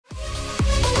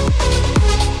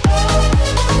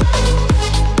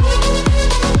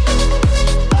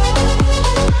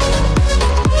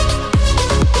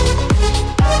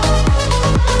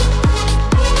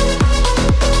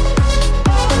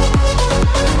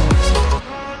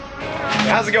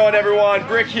How's it going, everyone?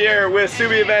 Brick here with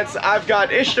Subi Events. I've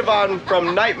got Esteban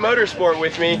from Nightmotorsport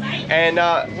with me. And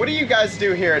what do you guys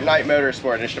do here at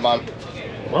Nightmotorsport, Esteban?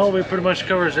 Well, we pretty much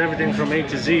covers everything from A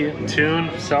to Z.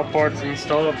 Tune, sell parts,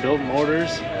 install, build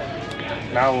motors.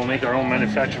 Now we'll make our own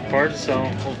manufactured parts, so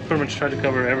we'll pretty much try to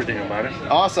cover everything about it.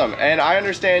 Awesome. And I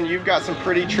understand you've got some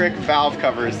pretty trick valve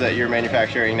covers that you're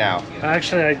manufacturing now.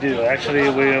 Actually, I do. Actually,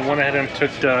 we went ahead and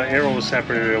took the aero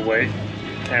separator away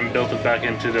and built it back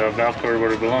into the valve cover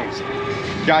where it belongs.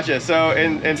 Gotcha. So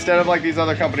instead of like these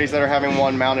other companies that are having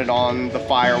one mounted on the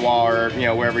firewall or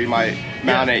wherever you might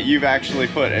mount it, you've actually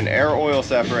put an air oil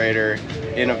separator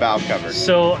in a valve cover.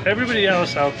 So everybody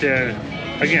else out there,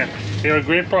 again, they are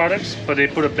great products, but they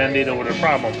put a band-aid over the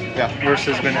problem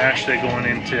versus been actually going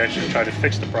in to actually try to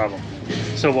fix the problem.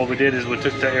 So what we did is we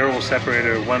took the air oil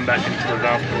separator, went back into the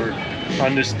valve cover,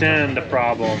 understand the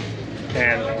problem,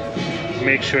 and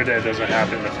make sure that it doesn't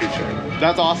happen in the future.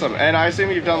 That's awesome. And I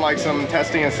assume you've done like some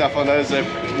testing and stuff on those that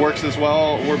works as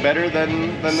well or better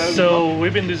than those? So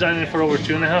we've been designing for over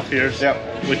 2.5 years.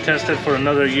 Yep. We tested for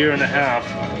another 1.5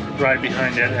 years right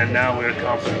behind it, and now we're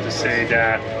confident to say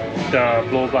that the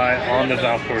blow-by on the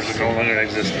valve covers are no longer in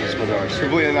existence with ours.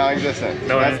 Completely non-existent.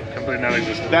 No, completely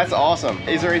non-existent. That's awesome.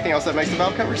 Is there anything else that makes the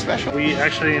valve cover special? We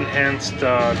actually enhanced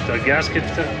the gasket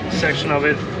section of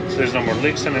it, so there's no more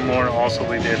leaks anymore. Also,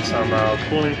 we did some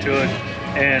cooling to it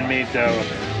and made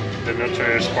the neutral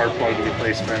air spark plug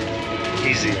replacement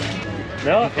easy.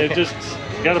 No, it just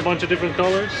got a bunch of different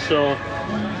colors, so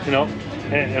you know,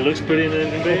 it looks pretty in the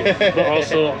engine bay, but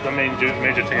also the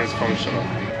major thing is functional.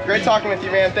 Great talking with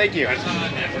you, man. Thank you.